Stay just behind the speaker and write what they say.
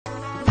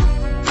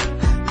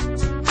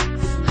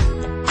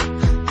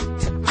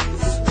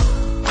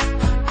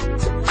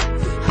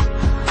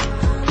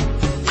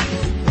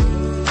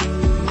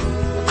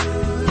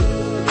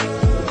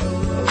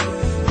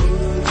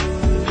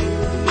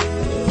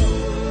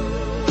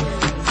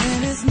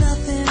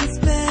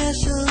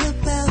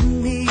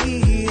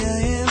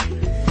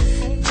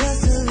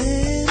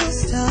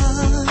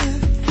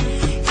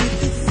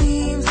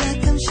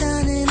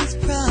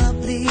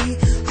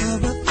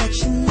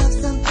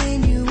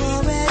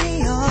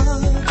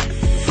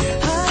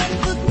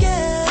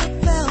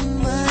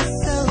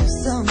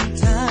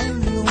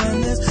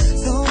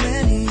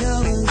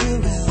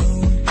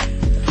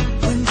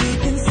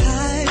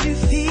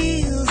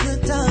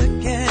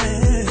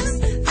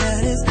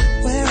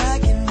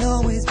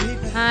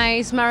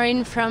is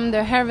Maureen from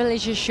the Herve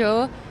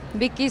show.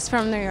 Big kiss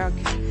from New York.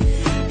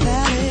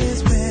 That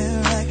is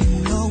where I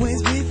can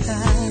always be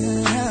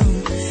found.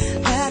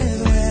 That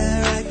is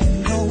where I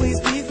can always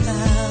be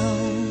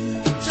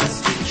found.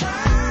 Just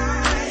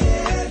try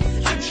it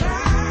and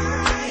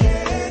try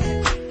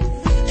it.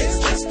 It's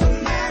just a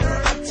matter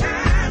of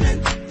time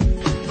and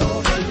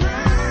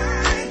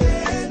overnight.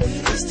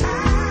 It's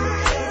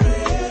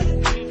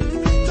tiring.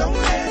 Don't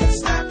let it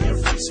stop you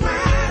from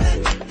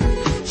smiling.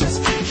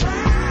 Just try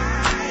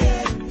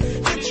it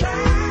and try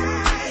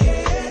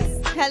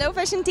it. Hello,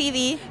 Fashion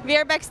TV. We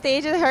are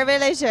backstage at Herve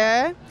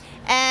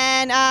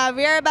and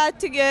we are about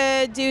to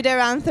do the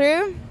run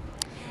through.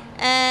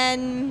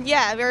 And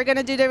yeah, we're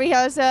gonna do the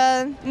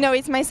rehearsal. No,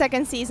 it's my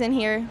second season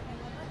here.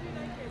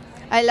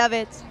 I love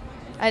it.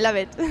 I love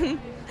it.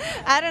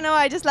 I don't know,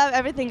 I just love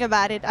everything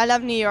about it. I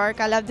love New York,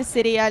 I love the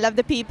city, I love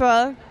the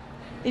people.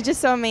 It's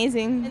just so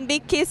amazing. And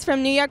big kiss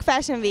from New York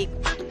Fashion Week.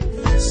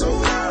 Sooner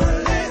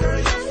or later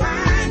you'll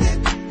find it.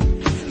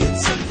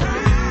 It's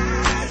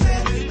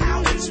surprising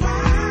how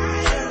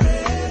inspiring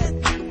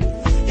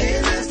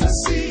it is to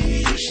see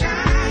you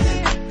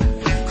shining.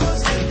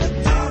 'Cause in the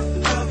dark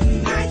of the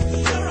night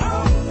you're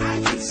all I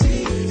can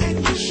see, and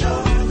you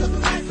sure look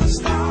like the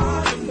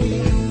star to me.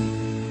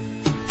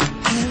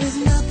 There is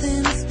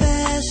nothing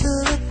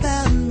special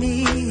about me.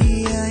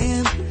 I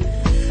am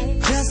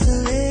just a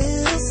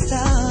little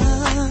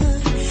star.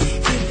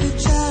 If you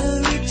try to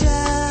reach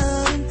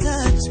out and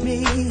touch me,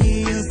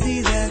 you'll see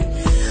that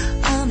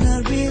I'm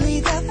not really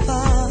that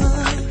far.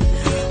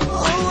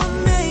 Oh, I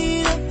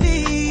may not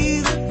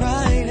be the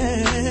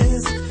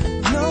brightest,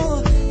 no,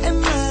 and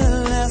not the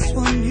last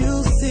one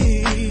you'll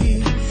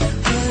see.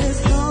 But as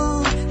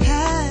long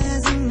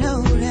as you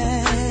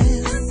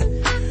notice,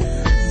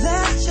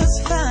 that's just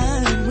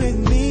fine with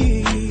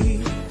me.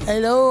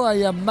 Hello, I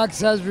am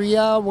Max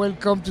Azria.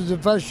 Welcome to the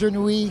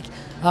Fashion Week.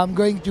 I'm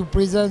going to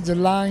present the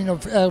line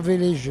of Herve.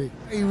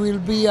 It will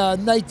be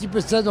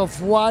 90%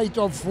 of white,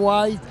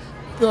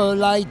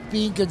 light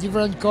pink, a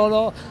different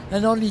color,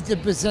 and only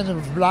 10%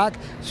 of black.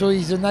 So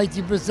it's a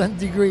 90%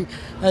 degree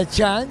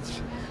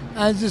chance.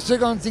 And the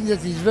second thing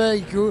that is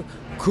very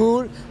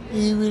cool,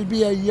 it will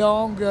be a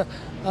young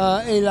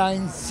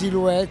A-line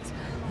silhouette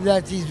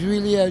that is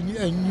really a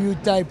new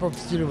type of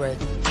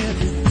silhouette.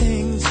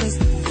 Everything's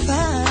just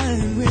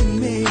fine with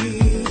me.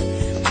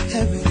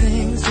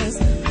 Everything's just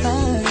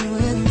fine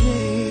with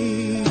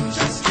me.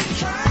 Just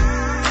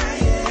try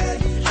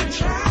it and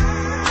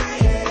try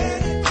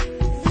it.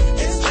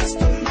 It's just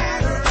a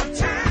matter of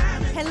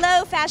time.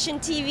 Hello, Fashion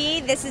TV.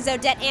 This is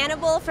Odette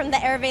Annable from the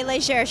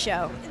Herve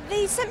show.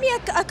 They sent me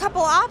a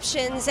couple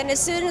options, and as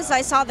soon as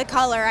I saw the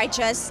color, I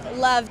just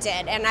loved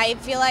it. And I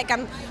feel like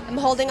I'm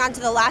holding on to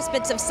the last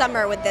bits of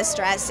summer with this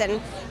dress,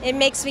 and it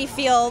makes me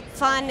feel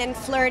fun and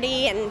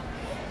flirty and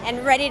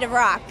ready to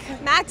rock.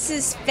 Max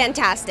is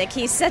fantastic.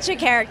 He's such a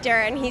character,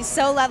 and he's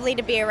so lovely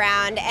to be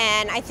around.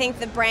 And I think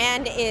the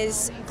brand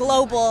is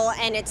global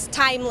and it's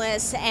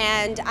timeless.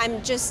 And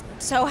I'm just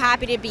so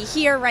happy to be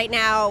here right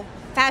now.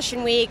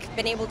 Fashion Week,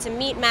 been able to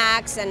meet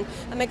Max, and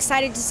I'm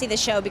excited to see the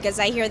show because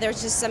I hear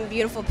there's just some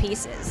beautiful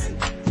pieces.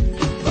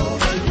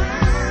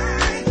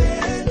 Overnight,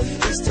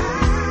 it's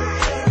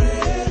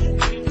tiring.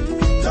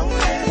 Don't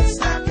let it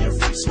stop you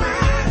from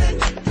smiling.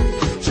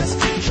 Just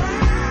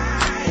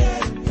try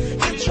it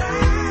and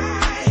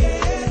try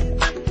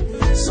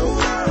it.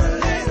 Sooner or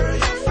later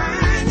you'll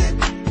find it.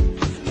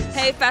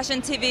 Hey,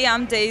 Fashion TV,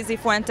 I'm Daisy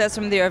Fuentes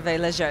from the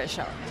Herve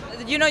show.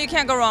 You know you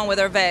can't go wrong with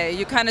Herve.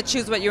 You kind of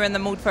choose what you're in the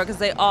mood for because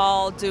they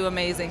all do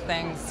amazing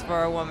things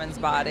for a woman's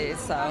body.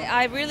 So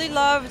I really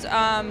loved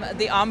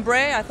the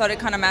ombre. I thought it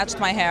kind of matched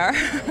my hair.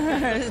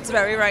 It's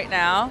very right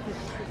now.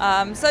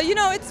 So you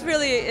know, it's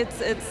really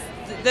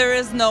there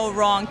is no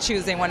wrong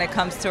choosing when it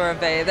comes to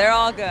Herve. They're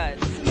all good.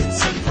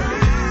 It's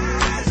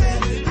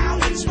surprising how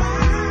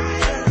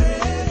inspiring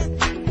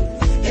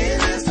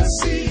it is to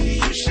see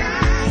you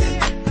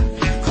shining.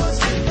 'Cause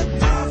in the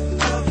dark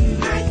of the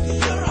night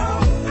you're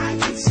all I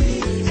can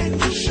see, and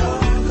you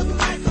sure look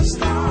like a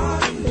star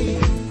to me.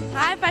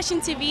 Hi,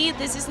 Fashion TV.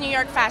 This is New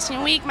York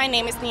Fashion Week. My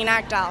name is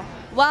Agdal.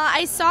 Well,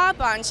 I saw a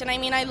bunch, and I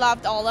mean, I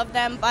loved all of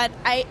them, but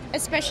I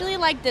especially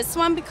like this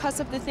one because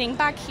of the thing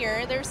back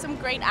here. There's some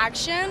great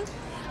action.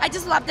 I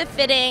just love the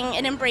fitting.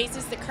 It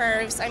embraces the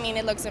curves. I mean,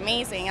 it looks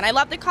amazing, and I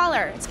love the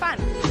color. It's fun.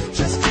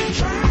 Just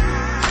try